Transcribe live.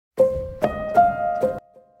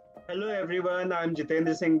Hello everyone, I'm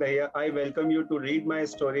Jitendra Singh Dahiya. I welcome you to read my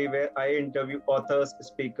story where I interview authors,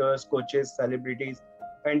 speakers, coaches, celebrities,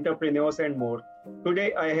 entrepreneurs and more.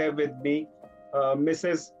 Today I have with me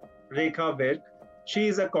Mrs. Rekha Virk. She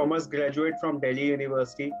is a commerce graduate from Delhi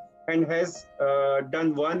University and has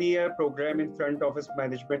done 1 year program in front office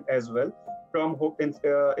management as well from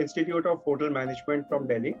Institute of Hotel Management from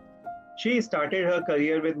Delhi. She started her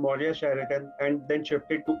career with Maurya Sheraton and then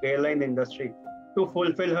shifted to airline industry to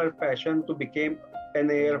fulfill her passion to become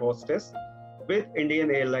an air hostess with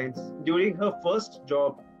Indian Airlines. During her first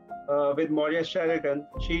job with Maurya Sheraton,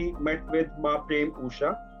 she met with Ma Prem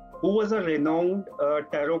Usha, who was a renowned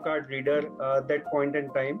tarot card reader that point in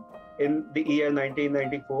time in the year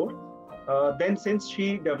 1994. Then, since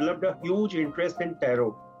she developed a huge interest in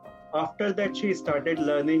tarot, after that she started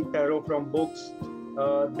learning tarot from books.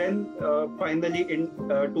 Then, finally, in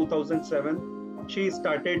 2007, she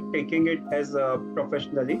started taking it as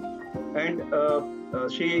professionally, and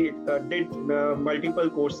she did multiple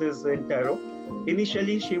courses in tarot.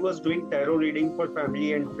 Initially, she was doing tarot reading for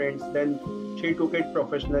family and friends. Then she took it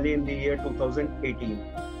professionally in the year 2018.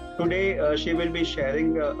 Today, she will be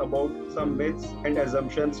sharing about some myths and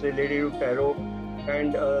assumptions related to tarot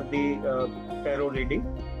and the tarot reading.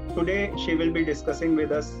 Today, she will be discussing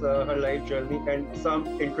with us her life journey and some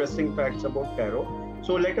interesting facts about tarot.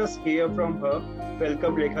 So let us hear from her.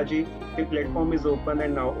 Welcome, Rekha ji. The platform is open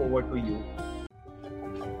and now over to you.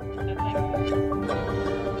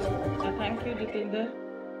 Thank you, Jitendra.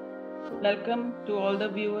 Welcome to all the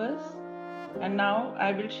viewers. And now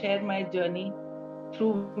I will share my journey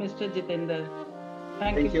through Mr. Jitendra.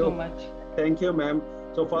 Thank you so much. Thank you, ma'am.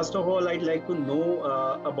 So first of all, I'd like to know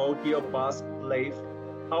about your past life,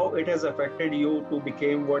 how it has affected you to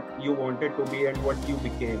become what you wanted to be and what you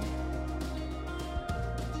became.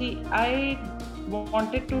 See, I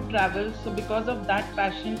wanted to travel, so because of that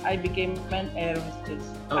passion, I became an air hostess.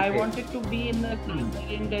 I wanted to be in the cleaning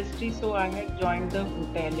industry, so I had joined the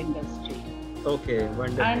hotel industry. Okay,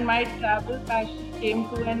 wonderful. And my travel passion came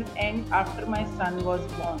to an end after my son was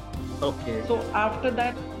born. Okay. So after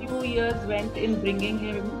that, few years went in bringing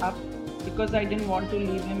him up because I didn't want to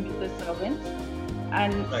leave him with the servants.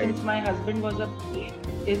 And since my husband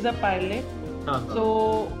is a pilot,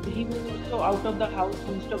 so he was also out of the house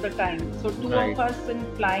most of the time. So two of us in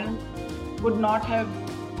flying would not have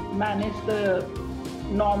managed the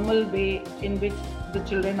normal way in which the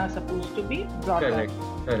children are supposed to be brought up.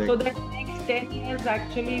 Correct. So the next 10 years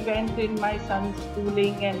actually went in my son's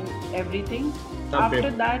schooling and everything.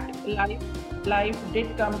 After that, life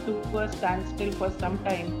did come to a standstill for some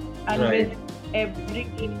time. And with every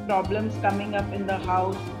problems coming up in the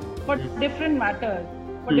house for different matters,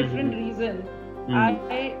 for different reasons.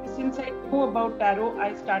 Since I know about tarot,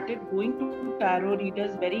 I started going to tarot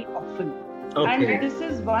readers very often. And this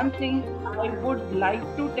is one thing I would like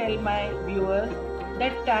to tell my viewers,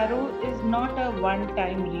 that tarot is not a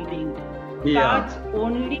one-time reading. Cards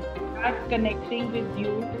only start connecting with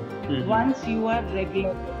you once you are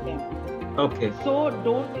regular with them. So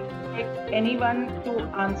don't expect anyone to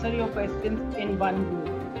answer your questions in one go.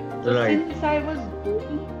 So since I was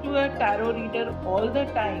going to a tarot reader all the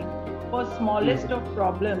time for smallest of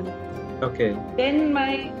problems, then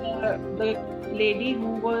my the lady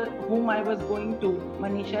whom I was going to,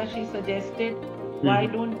 Manisha, she suggested, why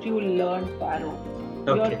don't you learn tarot?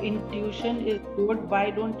 Your intuition is good,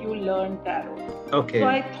 why don't you learn tarot? So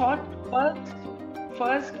I thought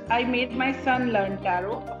first I made my son learn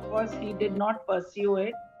tarot. Of course, he did not pursue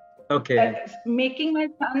it. Making my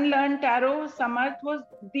son learn tarot, Samarth, was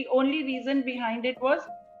the only reason behind it was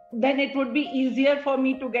then it would be easier for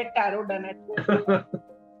me to get tarot done at home.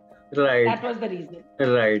 That was the reason.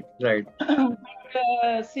 But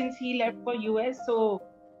since he left for US, so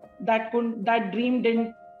that dream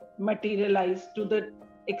didn't materialize to the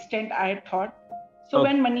extent I had thought. So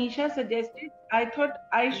when Manisha suggested, I thought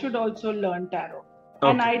I should also learn tarot.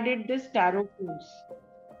 And I did this tarot course.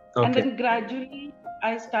 And then gradually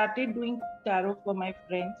I started doing tarot for my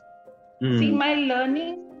friends. See, my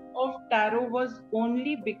learning of tarot was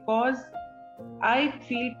only because I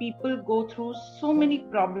feel people go through so many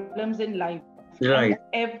problems in life. And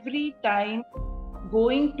every time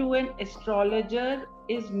going to an astrologer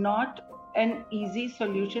is not an easy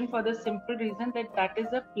solution for the simple reason that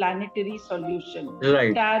is a planetary solution.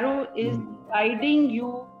 Tarot is guiding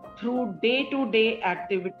you through day-to-day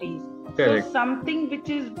activities. So something which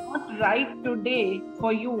is not right today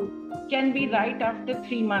for you can be right after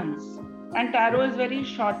 3 months. And tarot is very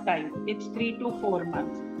short time. It's 3 to 4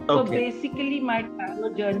 months. So basically my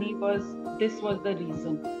tarot journey was the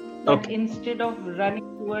reason. But Okay. instead of running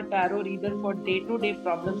to a tarot reader for day-to-day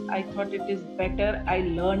problems, I thought it is better I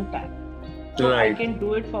learn tarot. So I Right. can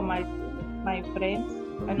do it for my friends,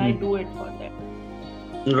 and I do it for them.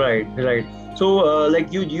 Right, right. So,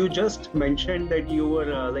 like you just mentioned that you were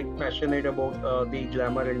like passionate about the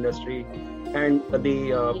glamour industry and the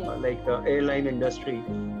airline industry.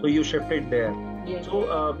 So you shifted there. Yes.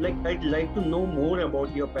 So, like I'd like to know more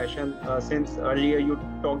about your passion since earlier you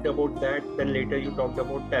talked about that, then later you talked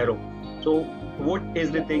about tarot. So, what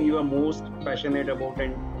is the thing you are most passionate about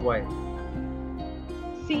and why?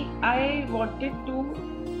 See, I wanted to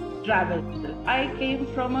travel. I came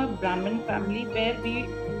from a Brahmin family where we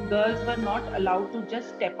girls were not allowed to just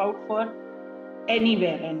step out for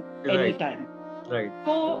anywhere and Right, anytime. right.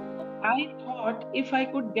 So I thought if I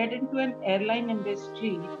could get into an airline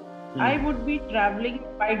industry, I would be traveling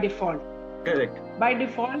by default. Correct. By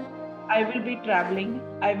default, I will be traveling,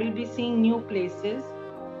 I will be seeing new places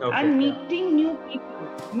Okay. and meeting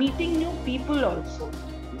new people also.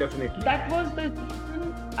 Definitely. That was the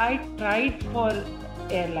reason I tried for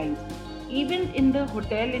airlines. Even in the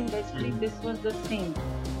hotel industry, this was the same.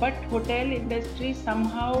 But hotel industry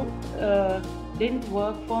somehow didn't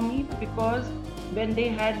work for me because when they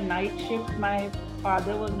had night shift, my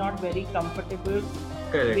father was not very comfortable.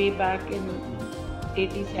 Correct. Way back in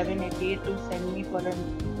 87, 88 to send me for a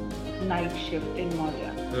night shift in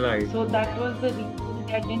Moria. Right. So that was the reason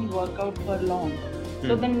that didn't work out for long.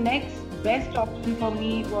 So the next best option for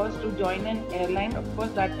me was to join an airline. Of course,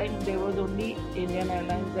 that time there was only Indian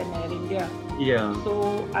Airlines and Air India. Yeah.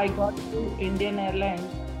 So I got to Indian Airlines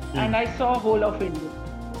and I saw whole of India.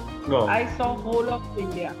 Wow. I saw whole of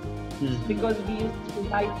India because we used to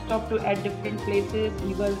night stop to at different places.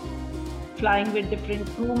 We were flying with different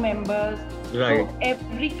crew members. Right. So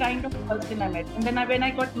every kind of person I met. And then when I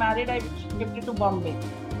got married, I shifted to Bombay.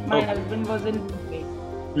 My husband was in Bombay.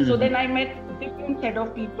 So then I met different set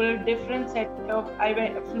of people, I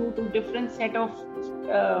flew to different set of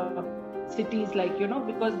cities, like,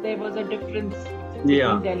 because there was a difference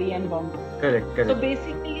between Delhi and Bombay. Correct. So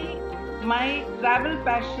basically, my travel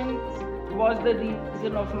passion was the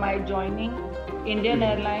reason of my joining Indian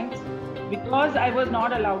Airlines, because I was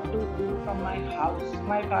not allowed to do from my house.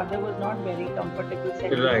 My father was not very comfortable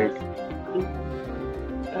sending us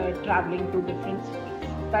traveling to different cities.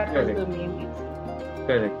 That was the main reason.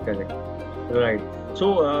 Correct. Right.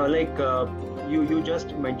 So, you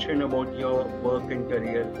just mentioned about your work and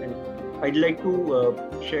career, and I'd like to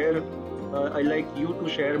share. I'd like you to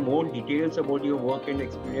share more details about your work and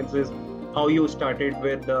experiences. How you started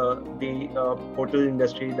with the hotel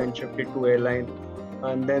industry, then shifted to airline,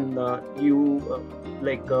 and then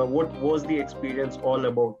what was the experience all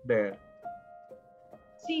about there?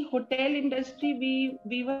 See, hotel industry,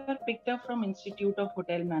 we were picked up from Institute of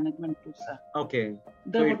Hotel Management too, sir. Okay.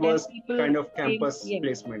 So it was kind of campus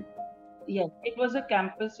placement. Yes, it was a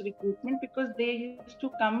campus recruitment because they used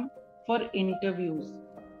to come for interviews.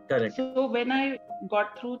 Correct. So when I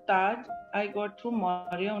got through Taj, I got through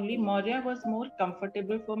Moria only. Moria was more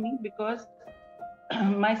comfortable for me because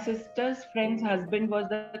my sister's friend's husband was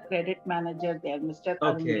the credit manager there, Mr.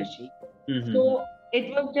 Arun Rishi. So it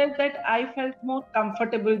was just that I felt more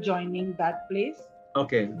comfortable joining that place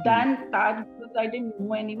than Taj, because I didn't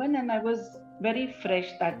know anyone and I was very fresh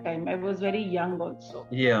that time. I was very young also.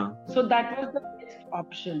 Yeah. So that was the best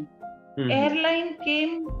option. Airline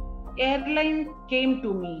came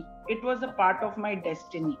to me. It was a part of my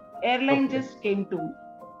destiny. Airline just came to me.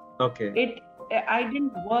 Okay. I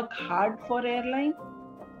didn't work hard for airline.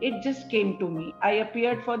 It just came to me. I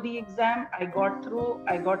appeared for the exam. I got through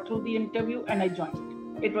the interview and I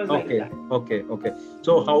joined. It was like that. Okay.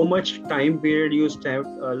 So how much time period you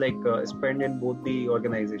spend in both the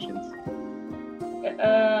organizations?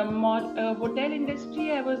 Hotel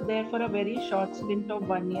industry, I was there for a very short stint of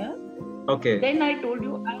 1 year. Okay. Then I told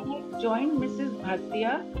you I had joined Mrs.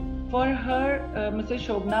 Bhartiya for her, Mrs.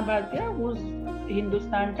 Shobna Bhartiya, who's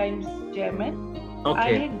Hindustan Times chairman.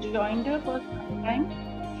 I had joined her for some time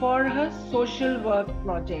for her social work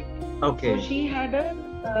project. So she had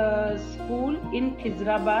a school in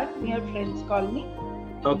Khizrabad near Friends Colony,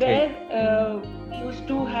 where we used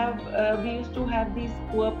to have these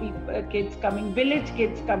poor people, kids coming, village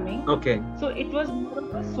kids coming. So it was more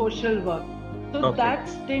of a social work. So that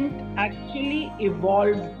stint actually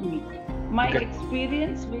evolved me. My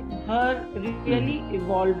experience with her really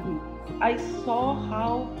evolved me. I saw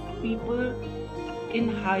how people in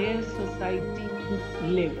higher society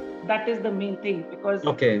live. That is the main thing, because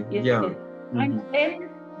and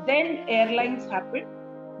then airlines happened.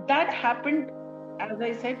 That happened, as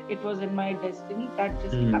I said, it was in my destiny. That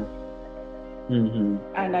just happened,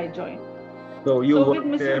 and I joined. So you So with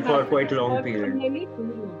worked there Mrs. for Bharti, quite a I long worked for period. nearly 2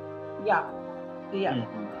 years. Yeah, yeah.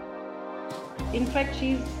 In fact,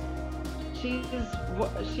 she's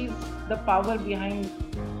the power behind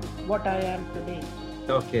what I am today,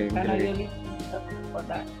 Okay, and I great, really thank her for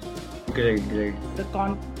that. great, great. The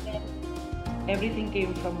confidence, everything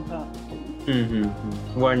came from her.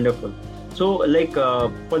 Wonderful. So,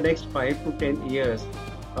 for next 5 to 10 years,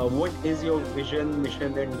 what is your vision,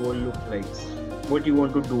 mission, and goal look like? What you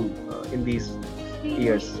want to do in these See,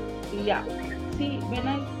 years? yeah. See, when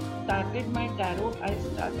I started my tarot, I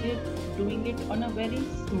started doing it on a very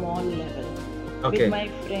small level with Okay, my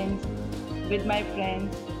friends, with my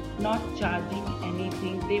friends, not charging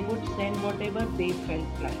anything. They would send whatever they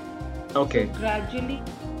felt like. So okay, gradually,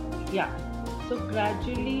 yeah. So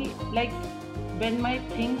gradually, like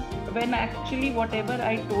when actually whatever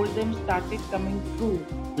I told them started coming true,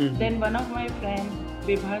 then one of my friends,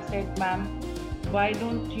 Vibha, said, "Ma'am, why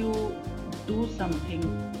don't you do something?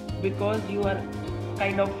 Because you are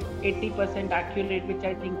kind of 80% accurate, which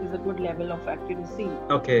I think is a good level of accuracy."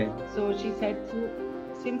 okay. So she said, so,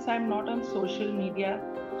 since I'm not on social media,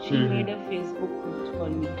 she made a Facebook page for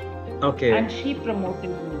me Okay, and she promoted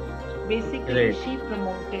me. Basically, great, she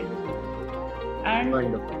promoted me and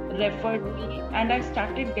wonderful. referred me, and I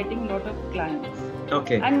started getting a lot of clients.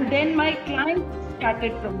 Okay, And then my clients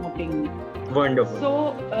started promoting me. wonderful. So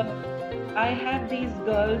I have these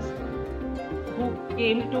girls who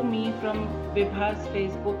came to me from Vibha's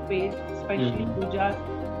Facebook page, especially Pooja.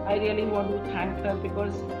 I really want to thank her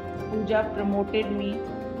because Pooja promoted me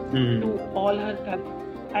to all her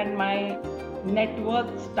colleagues and my network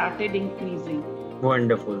started increasing.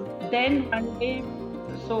 Wonderful. Then one day,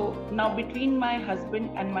 so now between my husband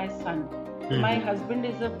and my son, my husband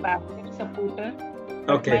is a passive supporter,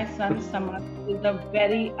 but Okay, my son Samad is a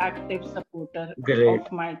very active supporter great,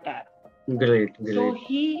 of my tarot. great, So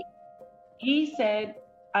great. he said,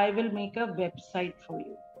 I will make a website for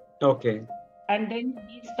you. Okay, And then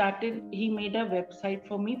he made a website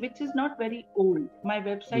for me, which is not very old. My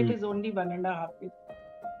website is only 1.5 years.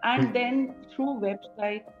 And then through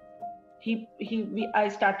website, I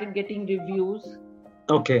started getting reviews.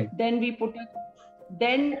 okay,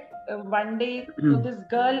 Then one day, so this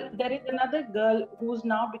girl, there is another girl who's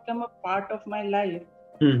now become a part of my life.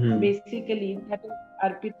 Basically, that is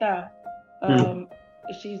Arpita.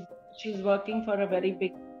 She's working for a very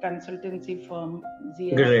big consultancy firm,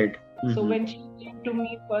 ZS. great. So when she came to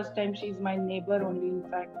me first time, she's my neighbor only, in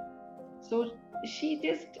fact. So she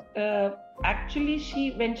just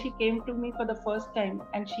when she came to me for the first time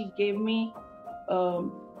and she gave me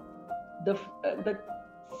the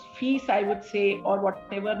fees, I would say, or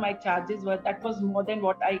whatever my charges were, that was more than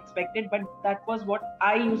what I expected, but that was what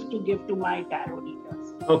I used to give to my tarot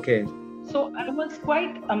readers. Okay, so I was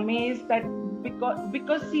quite amazed that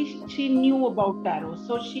because she knew about tarot,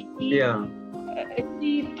 so she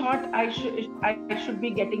thought I should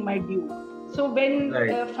be getting my due. So when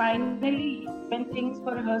finally when things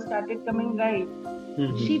for her started coming right,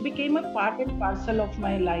 she became a part and parcel of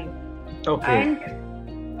my life. okay. And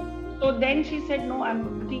so then she said, no,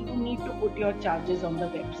 you need to put your charges on the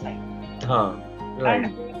website. Right.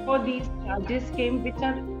 And therefore these charges came, which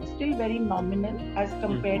are still very nominal as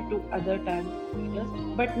compared to other tarot readers.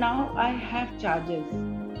 But now I have charges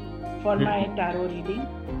for my tarot reading.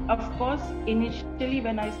 Of course, initially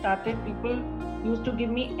when I started, people used to give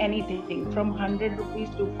me anything from 100 rupees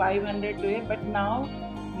to 500 to it. But now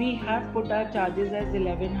we have put our charges as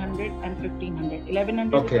 1100 and 1500.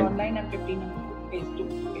 1100 is online and 1500 is face to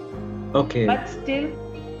face. Okay. But still,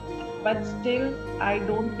 I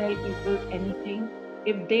don't tell people anything.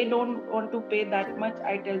 If they don't want to pay that much,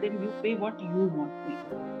 I tell them, you pay what you want me.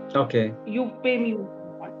 Okay. You pay me what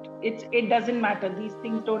you want. It doesn't matter. These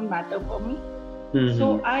things don't matter for me.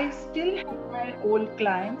 So I still have my old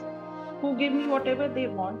clients who give me whatever they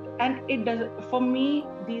want, and it does. For me,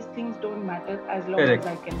 these things don't matter as long as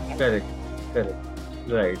I can help. Correct.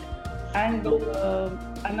 Right. And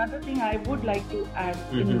another thing I would like to add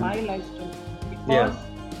in my life story,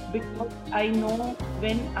 because I know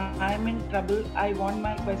when I am in trouble, I want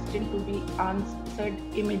my question to be answered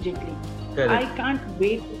immediately. I can't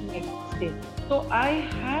wait till next day. So I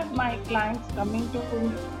have my clients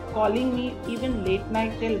calling me even late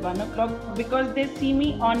night till 1 o'clock because they see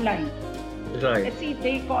me online. Right. See,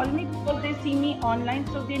 they call me because they see me online,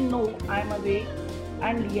 so they know I'm awake.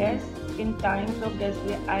 And yes, in times of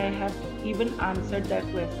despair, I have even answered their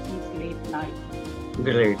questions late night.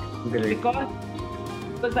 Great.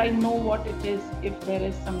 Because I know what it is. If there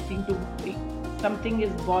is something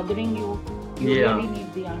is bothering you, you really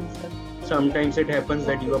need the answer. Sometimes it happens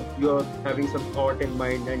that you are having some thought in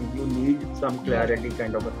mind and you need some clarity,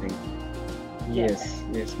 kind of a thing. Yes,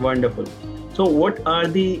 yes, wonderful. So, what are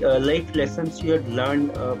the life lessons you had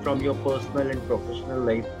learned from your personal and professional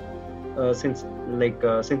life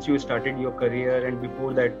since you started your career and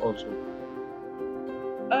before that also?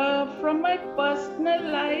 From my personal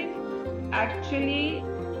life, actually,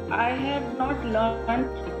 I have not learned.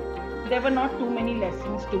 There were not too many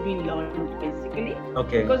lessons to be learned, basically,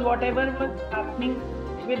 Okay. because whatever was happening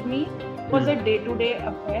with me was a day-to-day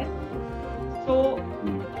affair. So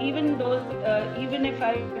even those, even if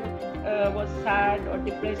I was sad or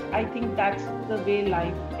depressed, I think that's the way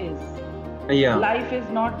life is. Yeah. Life is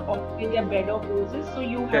not always a bed of roses, so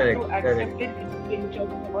you have Correct, to accept correct. it with pinch of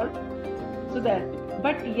salt. So that.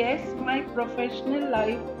 But yes, my professional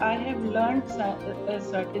life, I have learned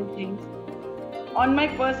certain things. On my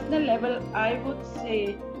personal level, I would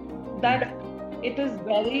say that it is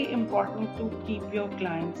very important to keep your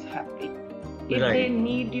clients happy. If Right. they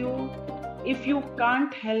need you, if you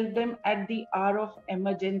can't help them at the hour of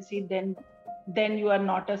emergency, then you are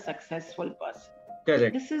not a successful person.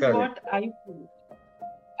 Correct. This is Correct. what I feel.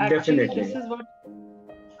 Actually, Definitely. this is what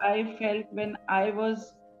I felt when I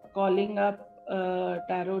was calling up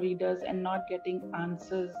tarot readers and not getting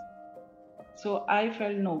answers. So I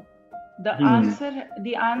felt no. The answer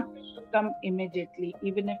should come immediately,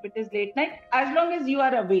 even if it is late night, as long as you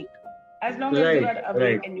are awake. As long as you are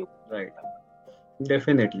awake and you. Right.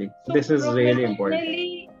 Definitely. So This is really important.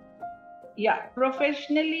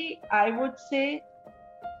 Professionally, I would say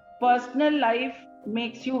personal life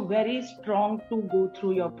makes you very strong to go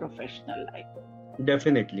through your professional life.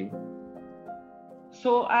 Definitely.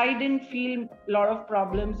 So I didn't feel a lot of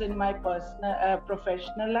problems in my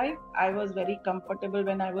professional life. I was very comfortable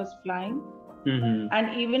when I was flying.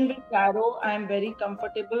 And even with tarot, I'm very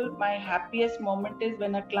comfortable. My happiest moment is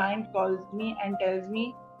when a client calls me and tells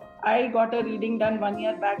me, I got a reading done 1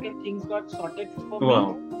 year back and things got sorted for me.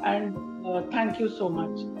 And thank you so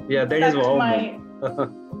much. Yeah, that's wow.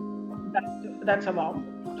 That's a wow.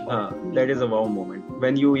 That is a wow moment.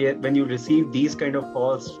 When you receive these kind of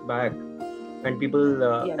calls back, and people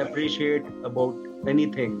appreciate about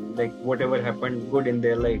anything, like whatever happened good in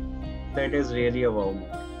their life, that is really a wow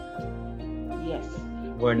moment. Yes.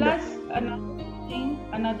 Wonderful. Plus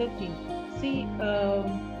another thing. See,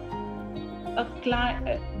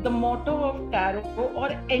 the motto of tarot or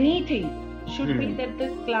anything should be that the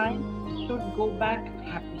client should go back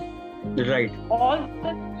happy. Right. All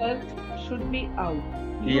the stress should be out.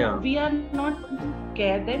 We are not going to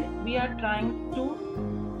scare them. We are trying to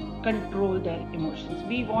control their emotions.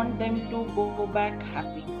 We want them to go back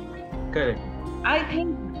happy. Correct. I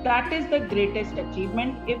think that is the greatest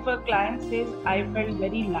achievement. If a client says, I felt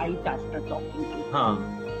very light after talking to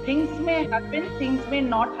you. Things may happen, things may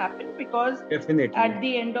not happen, because definitely at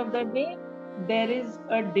the end of the day, there is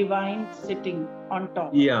a divine sitting on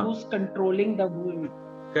top who's controlling the world.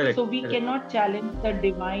 Correct. So we cannot challenge the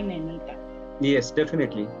divine anytime. Yes,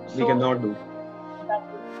 definitely. We cannot do.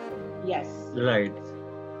 Yes. Right.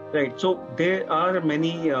 Right. So there are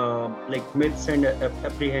many myths and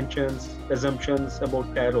apprehensions, assumptions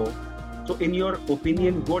about tarot. So in your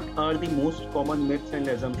opinion, what are the most common myths and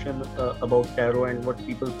assumptions about tarot and what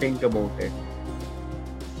people think about it?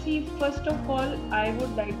 See, first of all, I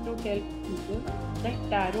would like to tell people that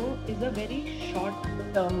tarot is a very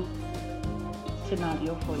short-term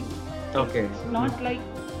scenario for you. Okay. It's not like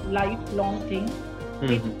lifelong thing.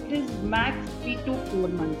 It is max 3 to 4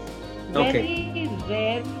 months. Very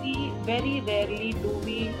rarely do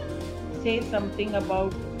we say something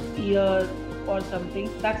about years or something.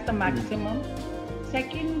 That's the maximum.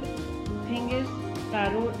 Second thing is,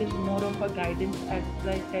 tarot is more of a guidance, as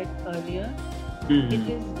I said earlier. It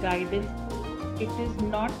is guidance. It is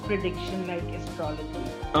not prediction like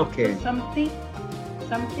astrology. Okay. So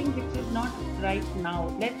something which is not right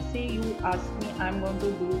now. Let's say you ask me, I'm going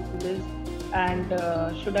to do this, and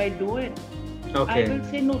should I do it? Okay. I will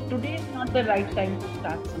say no, today is not the right time to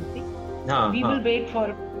start something. We will wait for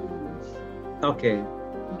a few months. Okay.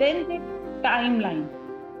 Then the timeline.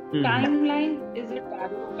 Timeline is a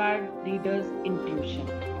tarot card reader's intuition.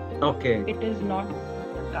 Okay. It is not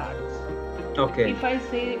the cards. Okay. If I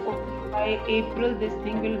say, okay, by April this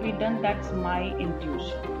thing will be done, that's my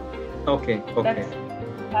intuition. Okay. That's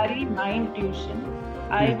my intuition.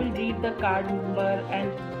 I will read the card number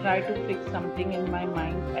and try to fix something in my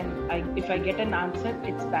mind, and if I get an answer,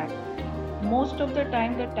 it's that. Most of the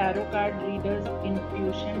time, the tarot card reader's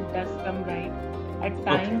intuition does come right. At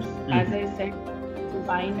times, as I said,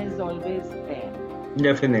 divine is always there.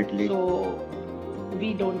 Definitely. So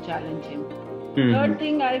we don't challenge him. Third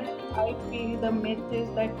thing, I feel the myth is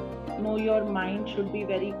that no, your mind should be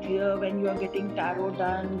very clear when you are getting tarot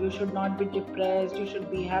done. You should not be depressed. You should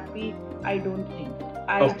be happy. I don't think.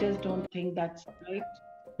 I just don't think that's right.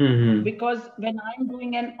 Because when I'm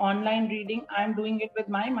doing an online reading, I'm doing it with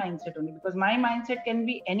my mindset only. Because my mindset can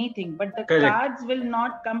be anything, but the cards will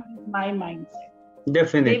not come with my mindset.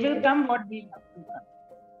 Definitely. They will come what they have to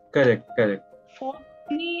come. Correct.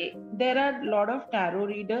 Fourthly, there are a lot of tarot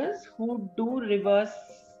readers who do reverse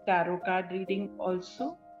tarot card reading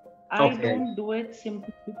also. I don't do it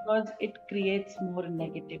simply because it creates more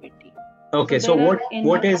negativity. Okay, so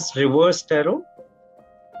what is reverse tarot?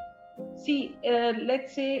 See,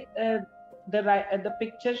 let's say the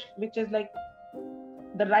picture which is like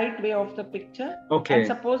the right way of the picture. Okay. And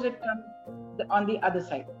suppose it comes on the other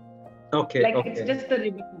side. Okay. Like it's just the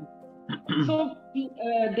reverse. So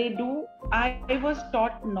they do. I was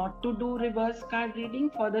taught not to do reverse card reading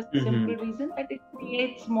for the simple reason that it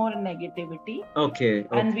creates more negativity. Okay.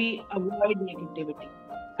 And we avoid negativity.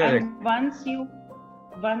 Correct. And once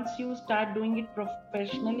you start doing it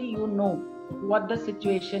professionally, you know what the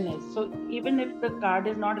situation is. So even if the card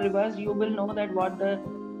is not reversed, you will know that what the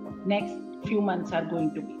next few months are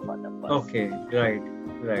going to be for the person. Okay.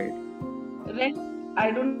 Right. I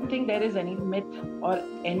don't think there is any myth or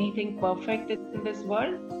anything perfect in this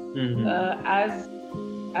world. As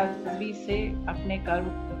we say, apne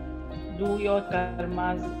karma, do your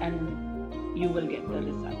karmas and you will get the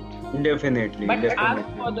result. Definitely. But ask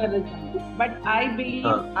for the result. But I believe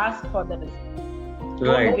ask for the result.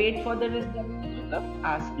 Right. Don't wait for the result.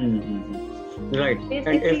 Ask. Right.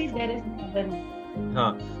 Basically, there is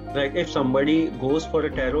nothing. Right. If somebody goes for a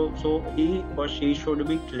tarot, so he or she should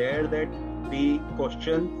be clear that the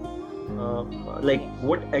question, like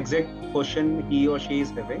what exact question he or she is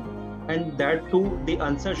having, and that too, the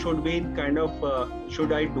answer should be kind of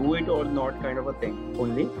should I do it or not kind of a thing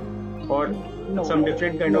only, or some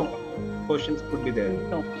different kind of questions could be there.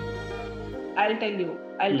 No, I'll tell you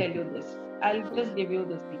this. I'll just give you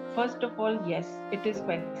this thing. First of all, yes, it is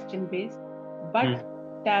question based, but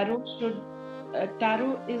tarot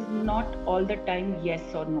is not all the time yes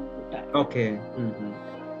or no to tarot. Okay.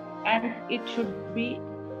 And it should be,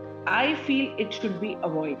 I feel it should be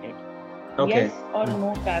avoided. Okay. Yes or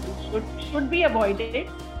no tarot should be avoided,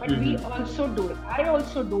 but we also do it. I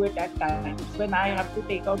also do it at times when I have to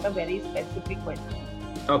take out a very specific question.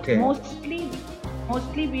 Okay. Mostly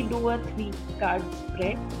we do a 3-card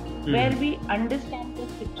spread where we understand the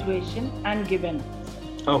situation and give an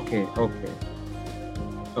answer.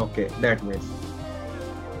 Okay, that makes sense.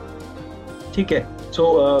 Okay.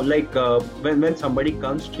 So, when somebody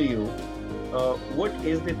comes to you, what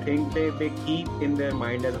is the thing they keep in their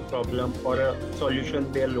mind as a problem or a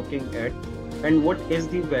solution they are looking at, and what is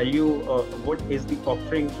the value, what is the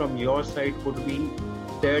offering from your side could be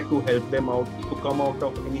there to help them out to come out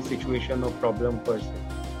of any situation or problem per se?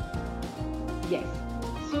 Yes.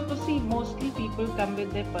 So see, mostly people come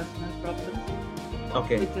with their personal problems,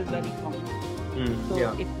 which is very common. It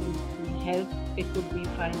could be health, it could be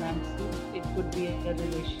finances, it could be a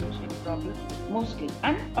relationship problem, mostly,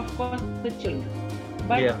 and of course the children.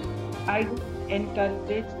 But I do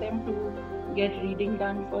encourage them to get reading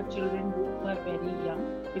done for children who are very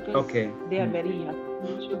young, because they are very young.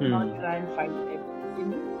 You should not try and fight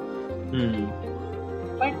everything.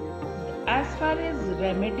 But as far as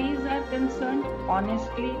remedies are concerned,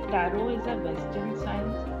 honestly, tarot is a Western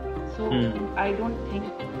science. So I don't think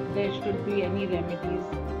there should be any remedies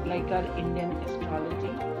like our Indian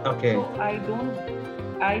astrology. So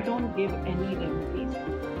I don't give any remedies.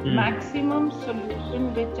 Maximum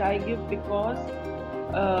solution which I give, because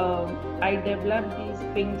I developed these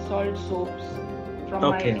pink salt soaps from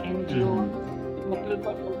my NGO, local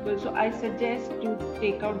for local. So I suggest you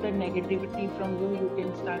take out the negativity from you. You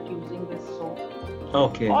can start using this soap.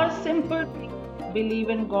 Or simple thing, believe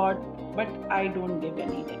in God, but I don't give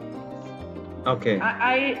any remedies.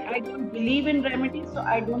 I don't believe in remedies, so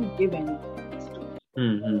I don't give any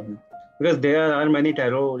remedies. Because there are many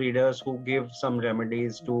tarot readers who give some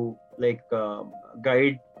remedies to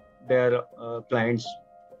guide their clients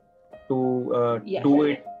to do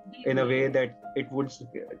it in a way that it would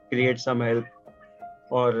create some help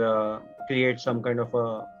or create some kind of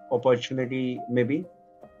a opportunity maybe.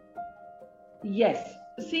 Yes.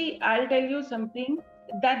 See, I'll tell you something.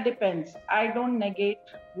 That depends. I don't negate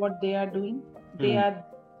what they are doing. They are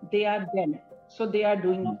them. So they are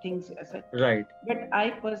doing things as such. Right. But I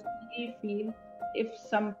personally feel if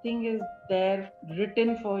something is there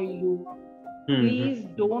written for you, please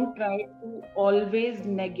don't try to always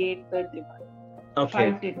negate the divine.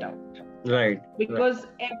 Fight it out. Right. Because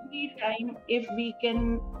every time, if we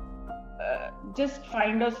can just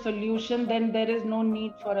find a solution, then there is no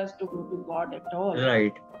need for us to go to God at all.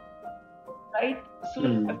 Right. So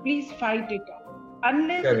please fight it out.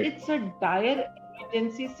 Unless it's a dire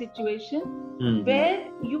emergency situation where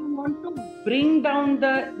you want to bring down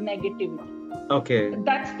the negativity. Okay.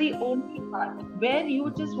 That's the only part where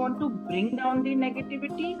you just want to bring down the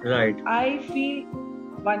negativity. Right. I feel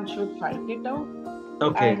one should fight it out.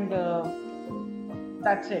 Okay. And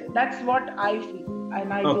that's it. That's what I feel,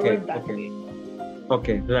 and I do it that way.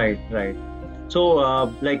 Okay. Right. So,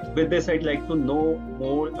 like with this, I'd like to know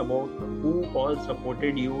more about who all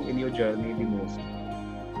supported you in your journey the most.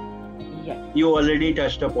 Yes. You already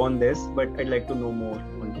touched upon this, but I'd like to know more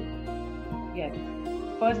on it. Yes.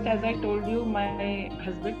 First, as I told you, my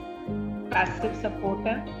husband, passive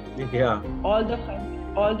supporter. Yeah. All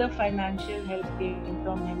the financial help came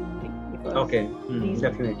from him because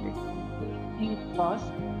definitely. He lost.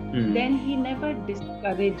 Then he never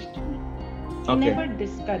discouraged me. He never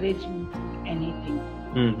discouraged me anything.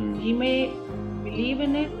 He may believe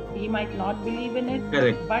in it, he might not believe in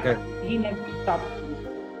it, but he never stopped me.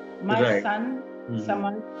 My son,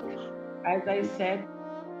 Samal, as I said,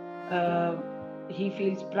 he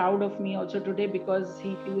feels proud of me also today because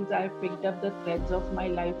he feels I've picked up the threads of my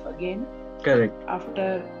life again. Correct.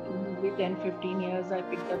 After maybe 10-15 years, I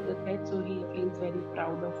picked up the thread, so he feels very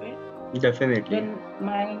proud of it. Definitely.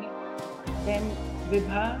 Then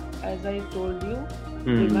Vibha, as I told you,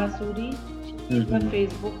 Vibha Suri, she made a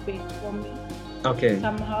Facebook page for me. Okay.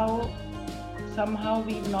 Somehow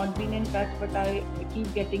we've not been in touch, but I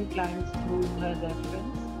keep getting clients through her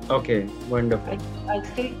reference. Okay, wonderful. I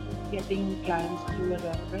still keep getting clients through her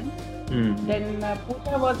reference. Then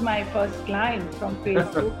Pooja was my first client from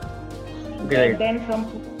Facebook. Great. Then from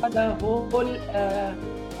Pooja, the whole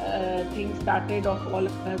thing started of all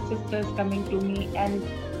of her sisters coming to me, and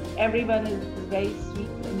everyone is very sweet,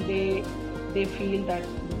 and they feel that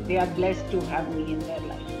they are blessed to have me in their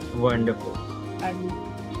life. Wonderful.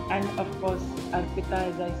 And of course, Arpita,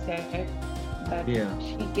 as I said, that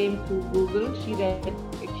she came through Google. She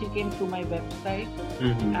came through my website,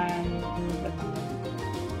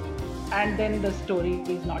 and then the story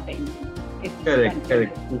is not ending. It's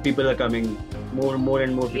correct. People are coming. More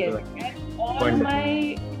and more people. Yes,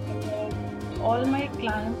 and all my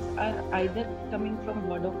clients are either coming from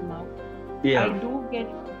word of mouth. Yeah. I do get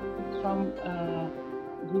from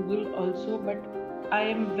Google also, but I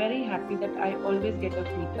am very happy that I always get a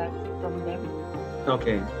feedback from them.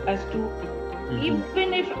 Okay. As to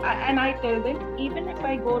even if, and I tell them, even if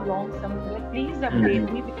I go wrong somewhere, please update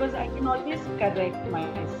me because I can always correct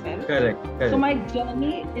myself. Correct. So my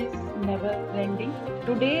journey is never ending.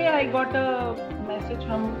 Today I got a message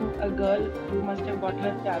from a girl who must have got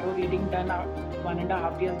her tarot reading done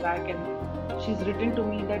 1.5 years back, and she's written to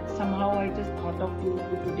me that somehow I just thought of you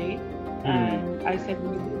today. And I said,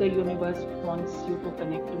 maybe the universe wants you to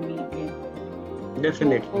connect to me again.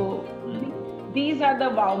 Definitely. So these are the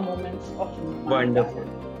wow moments of my life.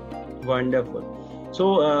 Wonderful.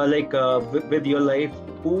 So, with your life,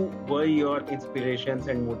 who were your inspirations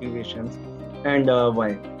and motivations, and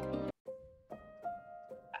why?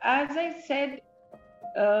 As I said,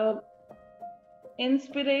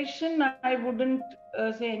 inspiration, I wouldn't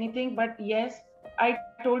say anything, but yes, I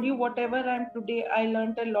told you whatever I am today, I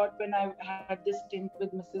learned a lot when I had this stint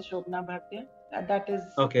with Mrs. Shobna Bhatia. That is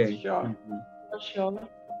sure. For sure.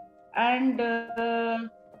 And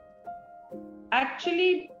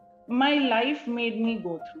actually, my life made me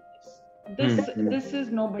go through this. This is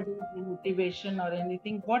nobody's motivation or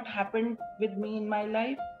anything. What happened with me in my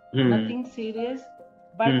life? Nothing serious.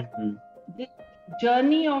 But this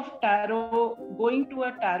journey of tarot, going to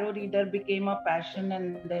a tarot reader became a passion,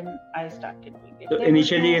 and then I started doing it. So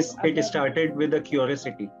initially, it started with a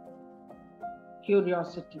curiosity.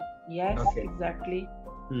 Curiosity, yes, exactly.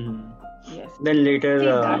 Yes. Then later,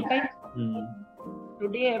 that time,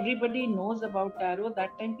 today everybody knows about tarot. That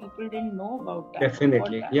time people didn't know about tarot.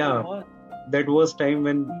 Definitely, yeah. That was time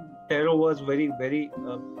when tarot was very, very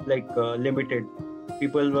limited.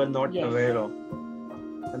 People were not aware of.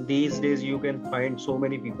 And these days you can find so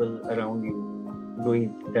many people around you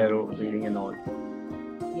doing tarot reading and all.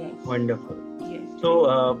 Yes. Wonderful. Yes.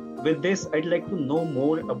 So with this, I'd like to know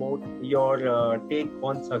more about your take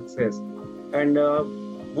on success and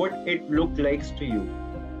what it looked like to you.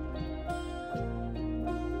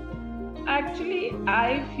 Actually,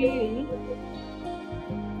 I feel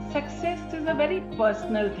success is a very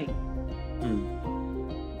personal thing.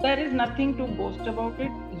 There is nothing to boast about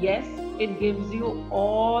it. Yes, it gives you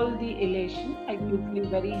all the elation. Like you feel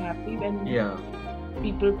very happy when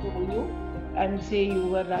people call you and say you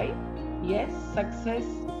were right. Yes, success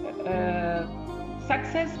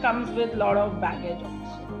success comes with a lot of baggage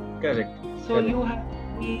also. Correct. So Correct.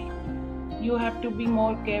 you have to be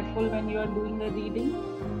more careful when you are doing the reading.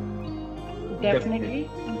 Definitely.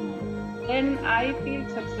 Then I feel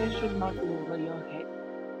success should not go over your head.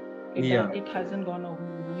 It hasn't gone over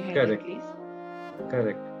my head. Correct. At least.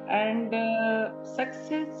 Correct. And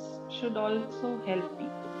success should also help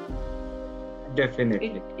people.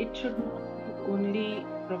 Definitely. It should not be only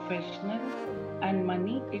professional and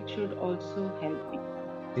money. It should also help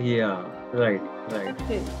people. Yeah. Right. That's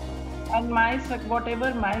it. And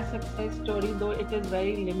whatever my success story, though it is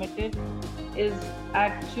very limited, is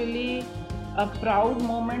actually a proud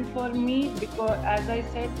moment for me, because, as I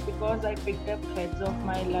said, because I picked up threads of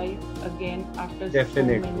my life again after so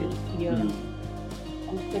many years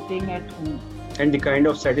and sitting at home. And the kind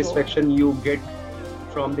of satisfaction you get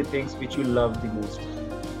from the things which you love the most.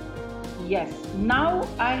 Yes. Now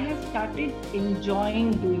I have started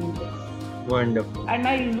enjoying doing this. Wonderful. And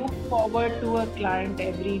I look forward to a client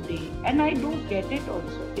every day. And I do get it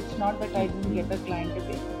also. It's not that I don't get a client a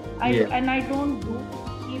day. And I don't do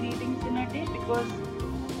readings in a day, because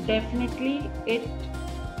definitely it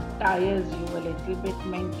tires you a little bit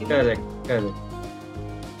mentally. Correct.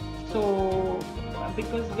 So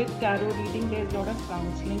because with tarot reading there's a lot of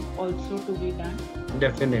counseling also to be done.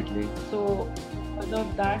 Definitely. So because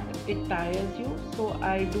of that it tires you. So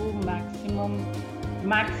I do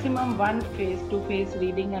maximum one face-to-face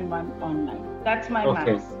reading and one online. That's my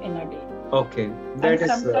max in a day. Okay. That and is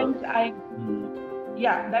sometimes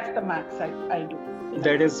that's the max I do.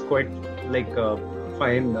 That is quite like a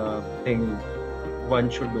fine thing one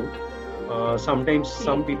should do. Sometimes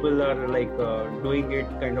some people are like doing it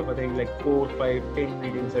kind of a thing, like 4, 5, 10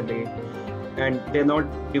 readings a day, and they're not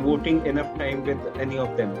devoting enough time with any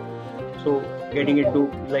of them. So getting into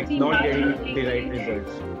like not getting the right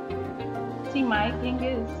results. See, my thing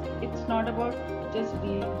is, it's not about just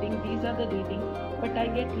reading. These are the reading, but I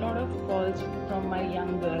get a lot of calls from my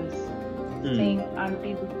young girls saying,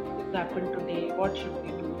 "Auntie, this happened today. What should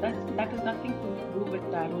we do?" That has nothing to do with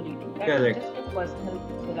tarot reading. That is just a personal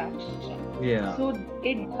interaction. Yeah. So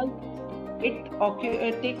it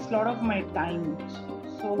takes a lot of my time.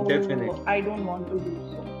 So definitely. I don't want to do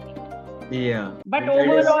so. Yeah. But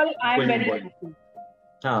overall, I'm very happy.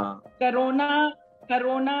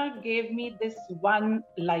 Corona gave me this one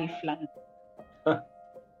lifeline.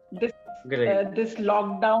 This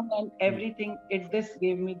lockdown and everything, this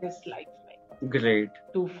gave me this lifeline. Great.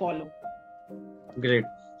 To follow. Great.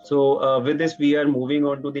 So with this, we are moving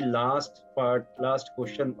on to the last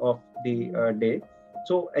question of the day.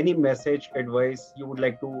 So any message, advice you would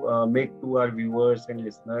like to make to our viewers and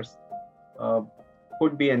listeners?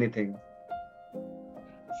 Could be anything.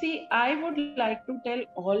 See, I would like to tell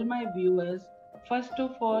all my viewers, first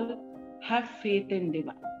of all, have faith in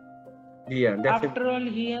Divine. Yeah, definitely. After all,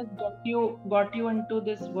 He has got you into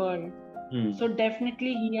this world. So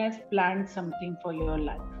definitely He has planned something for your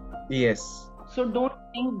life. Yes. So don't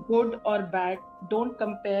think good or bad. Don't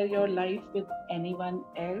compare your life with anyone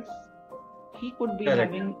else. He could be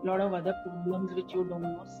having a lot of other problems which you don't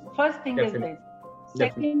know. First thing is this.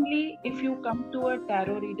 Secondly, if you come to a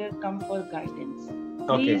tarot reader, come for guidance.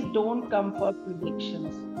 Please don't come for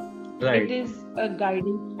predictions. Right. It is a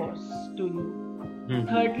guiding force to you.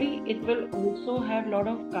 Thirdly, it will also have a lot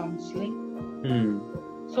of counseling.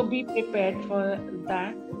 So be prepared for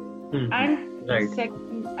that. And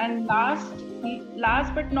second and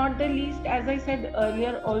last but not the least, as I said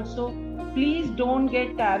earlier also, please don't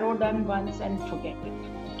get tarot done once and forget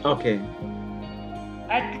it. Okay.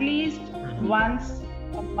 At least once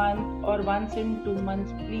a month or once in 2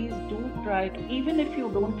 months, please do try to, even if you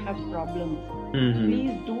don't have problems,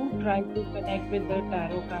 please do try to connect with the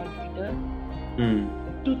tarot card reader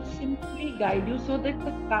to simply guide you, so that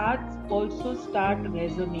the cards also start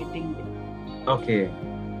resonating with you. Okay.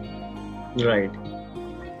 Right.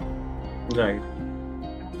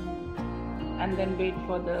 And then wait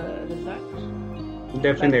for the result.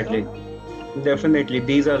 Definitely.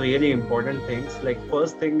 These are really important things. Like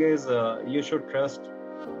first thing is you should trust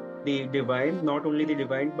the divine, not only the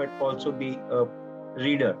divine, but also the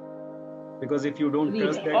reader. Because if you don't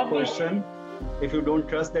trust that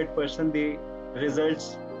person, the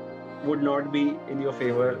results would not be in your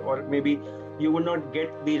favor, or maybe you would not get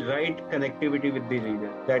the right connectivity with the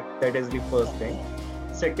reader. That is the first thing.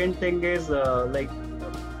 Second thing is like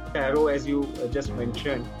tarot, as you just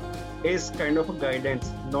mentioned, is kind of a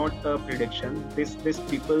guidance, not a prediction. This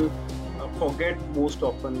people forget most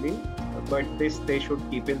oftenly, but they should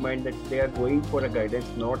keep in mind that they are going for a guidance,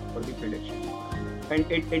 not for the prediction. And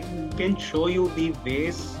it can show you the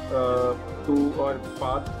ways to or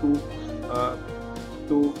path to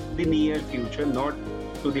to the near future, not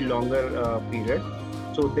to the longer period.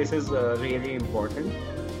 So this is really important.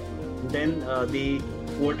 Then the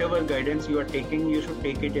whatever guidance you are taking, you should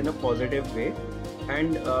take it in a positive way,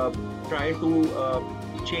 and try to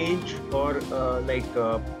change or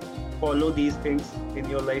follow these things in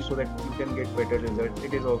your life so that you can get better results.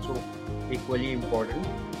 It is also equally important.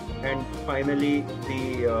 And finally,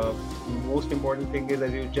 the most important thing is,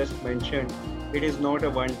 as you just mentioned, it is not a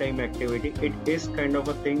one-time activity. It is kind of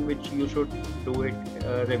a thing which you should do it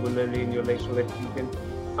regularly in your life so that you can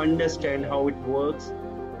understand how it works,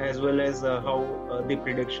 as well as how the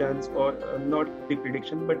predictions, or not the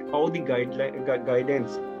prediction, but how the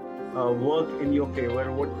guidance work in your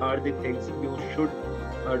favor. What are the things you should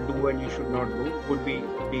do and you should not do would be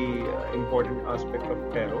the important aspect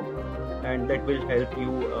of tarot, and that will help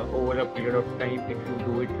you over a period of time if you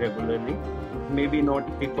do it regularly. Maybe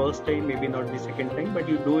not the first time, maybe not the second time, but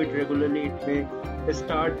you do it regularly, it may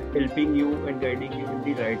start helping you and guiding you in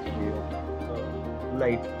the right way of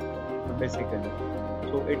life, basically.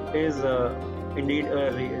 So it is indeed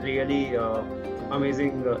a really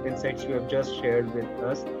amazing insights you have just shared with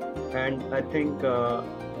us. And I think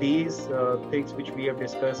these things which we have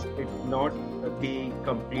discussed, it's not the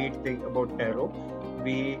complete thing about tarot.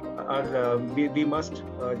 We must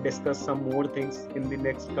discuss some more things in the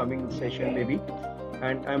next coming session maybe,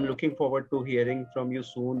 and I'm looking forward to hearing from you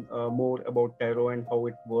soon more about tarot and how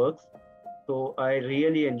it works. So I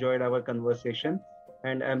really enjoyed our conversation,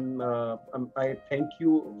 and I thank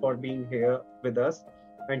you for being here with us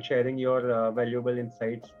and sharing your valuable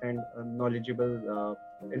insights and knowledgeable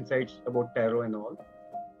insights about tarot and all.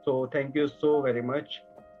 So thank you so very much.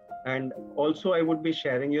 And also, I would be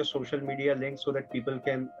sharing your social media links so that people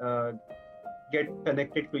can get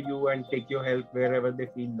connected to you and take your help wherever they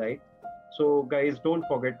feel like. So guys, don't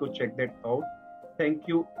forget to check that out. Thank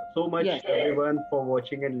you so much, everyone, for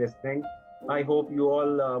watching and listening. I hope you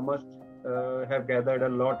all must have gathered a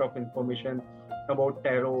lot of information about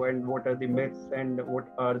tarot and what are the myths and what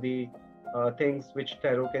are the things which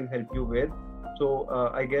tarot can help you with. So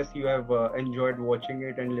I guess you have enjoyed watching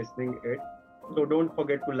it and listening it. So don't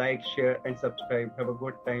forget to like, share and subscribe. Have a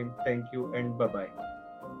good time. Thank you and bye-bye.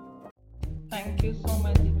 Thank you so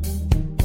much.